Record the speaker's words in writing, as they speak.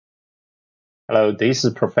Hello, this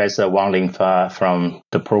is Professor Wang Linfa from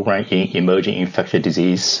the program in Emerging Infectious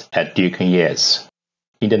Disease at DUKE-NUS.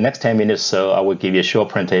 In the next 10 minutes or so, I will give you a short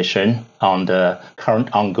presentation on the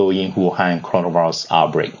current ongoing Wuhan coronavirus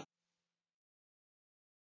outbreak.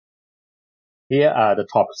 Here are the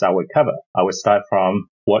topics I will cover. I will start from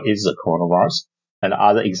what is the coronavirus and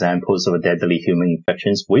other examples of deadly human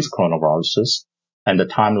infections with coronaviruses, and the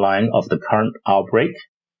timeline of the current outbreak,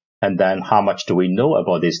 and then how much do we know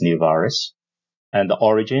about this new virus, and the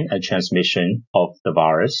origin and transmission of the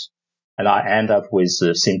virus, and I end up with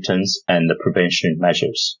the symptoms and the prevention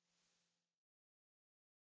measures.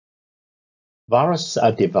 Viruses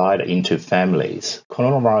are divided into families.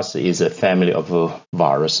 Coronavirus is a family of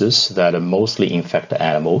viruses that mostly infect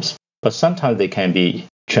animals, but sometimes they can be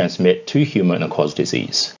transmitted to humans and cause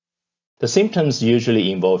disease. The symptoms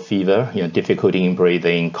usually involve fever, difficulty in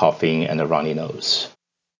breathing, coughing, and a runny nose.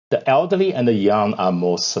 The elderly and the young are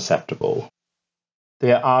most susceptible.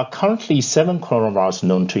 There are currently 7 coronaviruses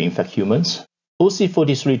known to infect humans.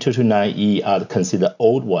 OC43-229E are considered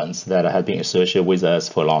old ones that have been associated with us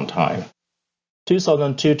for a long time.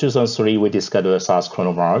 2002-2003, we discovered the SARS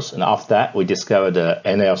coronavirus, and after that, we discovered the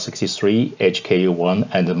NL63, HKU1,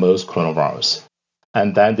 and the MERS coronavirus.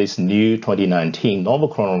 And then this new 2019 novel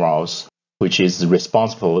coronavirus, which is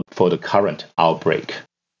responsible for the current outbreak.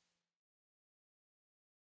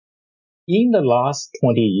 In the last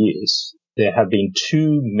 20 years, there have been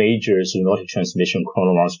 2 major zoonotic transmission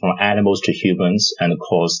coronavirus from animals to humans and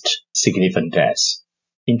caused significant deaths.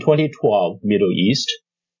 In 2012, Middle East,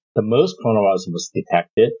 the MERS coronavirus was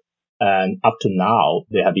detected, and up to now,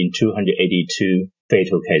 there have been 282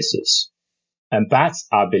 fatal cases. And bats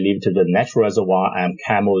are believed to be the natural reservoir, and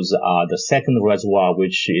camels are the second reservoir,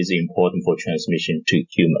 which is important for transmission to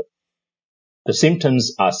humans. The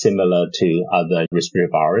symptoms are similar to other respiratory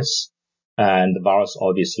viruses. And the virus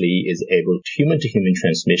obviously is able to human-to-human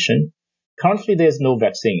transmission. Currently, there's no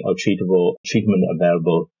vaccine or treatment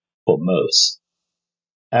available for MERS.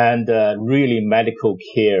 And really, medical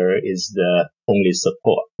care is the only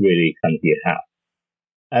support really country have.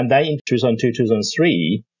 And then in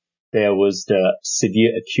 2002-2003, there was the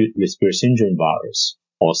severe acute respiratory syndrome virus,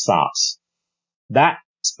 or SARS. That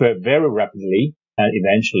spread very rapidly and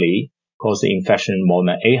eventually caused the infection of more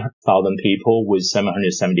than 8,000 people with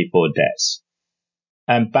 774 deaths.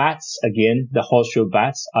 And bats, again, the horseshoe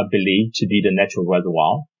bats are believed to be the natural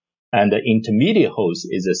reservoir. And the intermediate host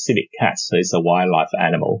is a civet cat, so it's a wildlife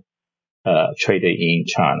animal traded in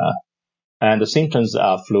China. And the symptoms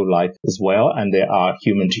are flu-like as well, and there are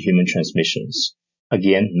human-to-human transmissions.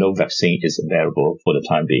 Again, no vaccine is available for the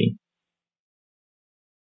time being.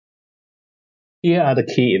 Here are the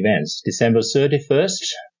key events. December 31st,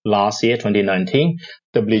 last year, 2019,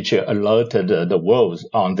 WHO alerted the world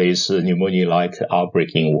on this pneumonia-like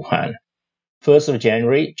outbreak in Wuhan. 1st of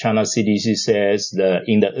January, China CDC says that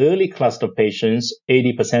in the early cluster of patients,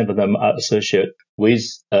 80% of them are associated with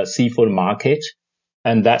a seafood market,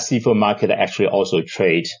 and that seafood market actually also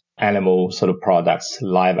trade animal sort of products,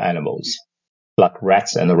 live animals, like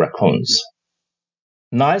rats and raccoons.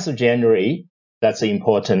 9th of January, that's an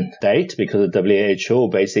important date because the WHO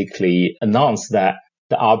basically announced that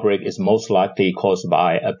the outbreak is most likely caused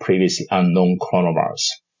by a previously unknown coronavirus.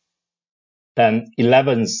 Then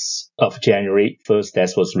 11th of January, first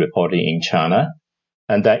death was reported in China.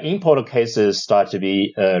 And then imported cases start to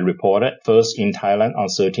be reported, first in Thailand on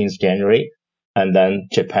 13th January, and then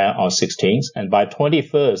Japan on 16th. And by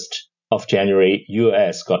 21st of January,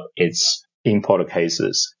 US got its imported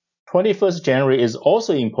cases. 21st January is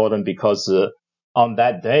also important because on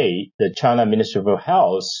that day, the China Ministry of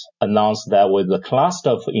Health announced that with the cluster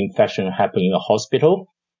of infection happening in a hospital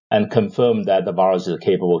and confirmed that the virus is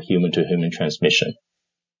capable of human-to-human transmission.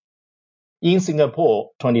 In Singapore,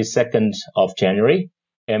 22nd of January,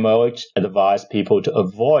 MOH advised people to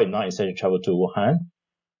avoid non-essential travel to Wuhan.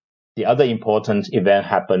 The other important event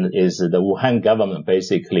happened is the Wuhan government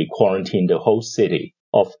basically quarantined the whole city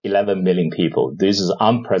of 11 million people. This is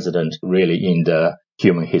unprecedented really in the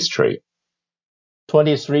human history.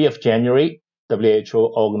 23rd of January,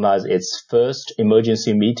 WHO organized its first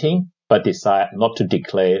emergency meeting, but decided not to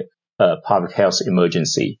declare a public health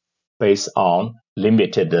emergency based on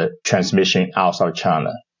limited transmission outside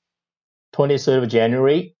China. 23rd of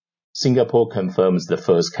January, Singapore confirms the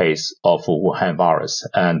first case of Wuhan virus,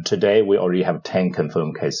 and today we already have 10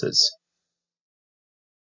 confirmed cases.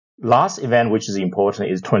 Last event, which is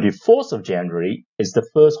important, is 24th of January, is the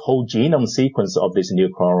first whole genome sequence of this new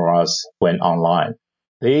coronavirus went online.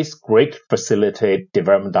 This greatly facilitate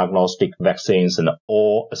development diagnostic vaccines and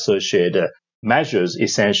all associated measures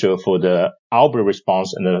essential for the outbreak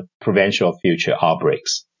response and the prevention of future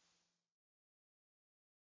outbreaks.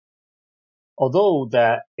 although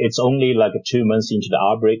that it's only like 2 months into the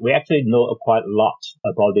outbreak, we actually know quite a lot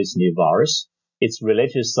about this new virus. It's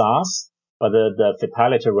related to SARS, but the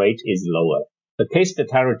fatality rate is lower. The case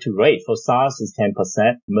fatality rate for SARS is 10%,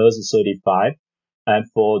 MERS is 35%, and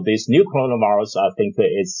for this new coronavirus, I think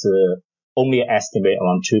it's only an estimate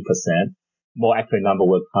around 2%. More accurate number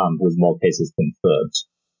will come with more cases confirmed.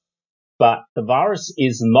 But the virus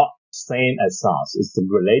is not same as SARS. It's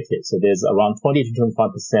related. So there's around 20 to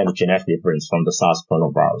 25% genetic difference from the SARS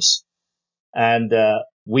coronavirus. And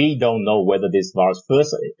we don't know whether this virus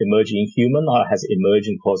first emerged in human or has emerged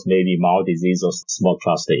and caused maybe mild disease or small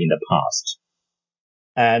cluster in the past.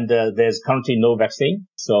 And there's currently no vaccine,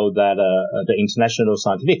 so that the international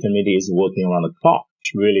scientific community is working around the clock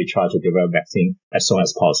to really try to develop vaccine as soon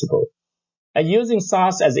as possible. And using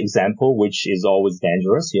SARS as example, which is always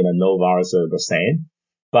dangerous, no virus are the same.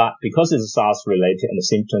 But because it's SARS related and the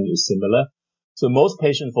symptom is similar, so most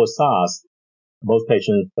patients for SARS,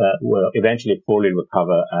 will eventually fully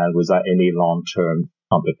recover without any long-term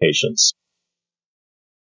complications.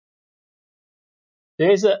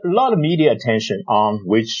 There is a lot of media attention on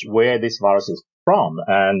where this virus is from,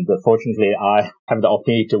 and fortunately I have the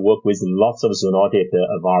opportunity to work with lots of zoonotic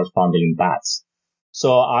virus found in bats.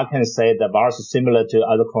 So I can say the virus is similar to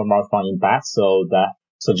other coronavirus found in bats, so that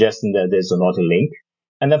suggesting that there's a zoonotic link.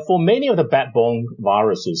 And then for many of the bat-borne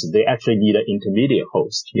viruses, they actually need an intermediate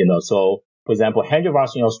host, So, for example,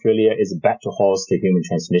 hantavirus in Australia is bat-to-horse to human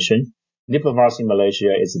transmission. Nipah virus in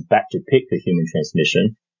Malaysia is bat-to-pig to human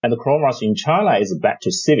transmission. And the coronavirus in China is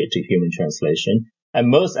bat-to-civet to human translation. And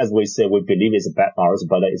MERS, as we say, we believe is a bat virus,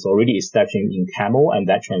 but it's already established in camel and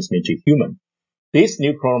that transmits to human. This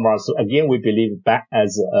new coronavirus, again, we believe bat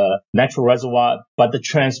as a natural reservoir, but the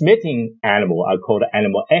transmitting animal, I call the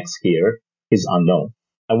animal X here, is unknown.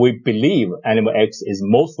 And we believe animal X is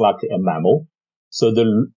most likely a mammal. So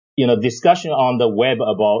the discussion on the web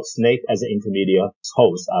about snake as an intermediate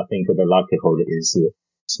host, I think the likelihood is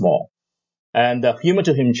small. And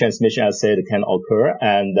human-to-human transmission, as I said, can occur,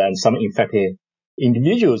 and then some infected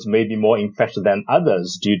individuals may be more infected than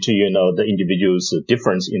others due to, the individual's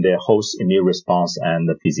difference in their host immune response and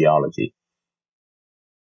the physiology.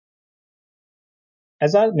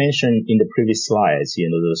 As I mentioned in the previous slides,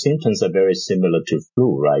 the symptoms are very similar to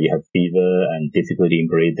flu, right? You have fever and difficulty in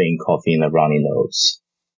breathing, coughing, and runny nose.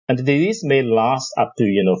 And the disease may last up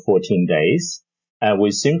to, 14 days.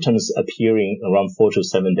 With symptoms appearing around 4 to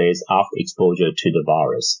 7 days after exposure to the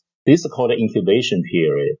virus. This is called the incubation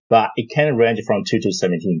period, but it can range from 2 to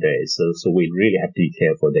 17 days, so we really have to be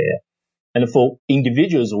careful there. And for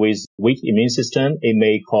individuals with weak immune system, it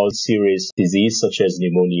may cause serious disease such as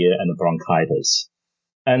pneumonia and bronchitis.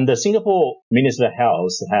 And the Singapore Ministry of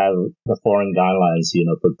Health have the foreign guidelines,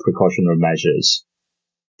 for precautionary measures.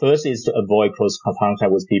 First is to avoid close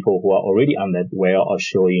contact with people who are already unwell or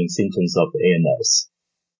showing symptoms of illness.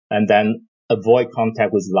 And then avoid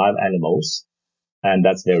contact with live animals. And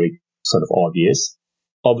that's very sort of obvious.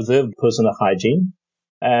 Observe personal hygiene.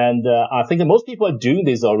 And I think that most people are doing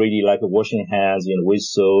this already, like washing hands, with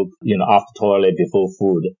soap, after toilet, before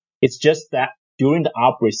food. It's just that during the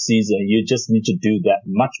outbreak season, you just need to do that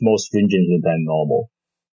much more stringently than normal.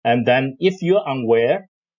 And then if you're unaware,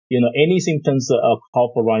 any symptoms of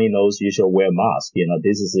cough or runny nose, you should wear a mask.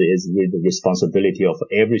 This is really the responsibility of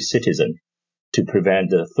every citizen to prevent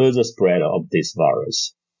the further spread of this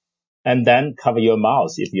virus. And then cover your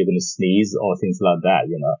mouth if you're going to sneeze or things like that,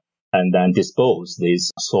 and then dispose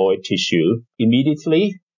this soiled tissue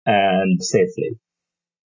immediately and safely.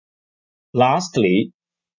 Lastly,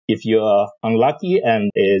 if you're unlucky and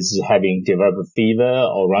is having developed fever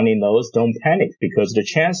or runny nose, don't panic because the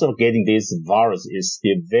chance of getting this virus is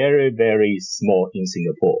still very, very small in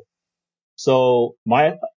Singapore. So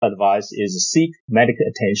my advice is seek medical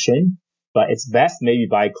attention, but it's best maybe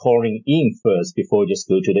by calling in first before you just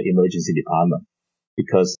go to the emergency department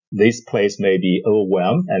because this place may be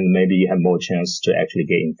overwhelmed and maybe you have more chance to actually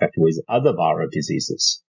get infected with other viral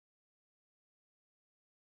diseases.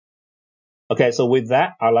 Okay, so with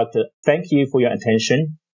that, I'd like to thank you for your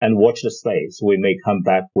attention and watch the space. We may come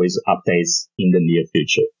back with updates in the near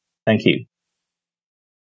future. Thank you.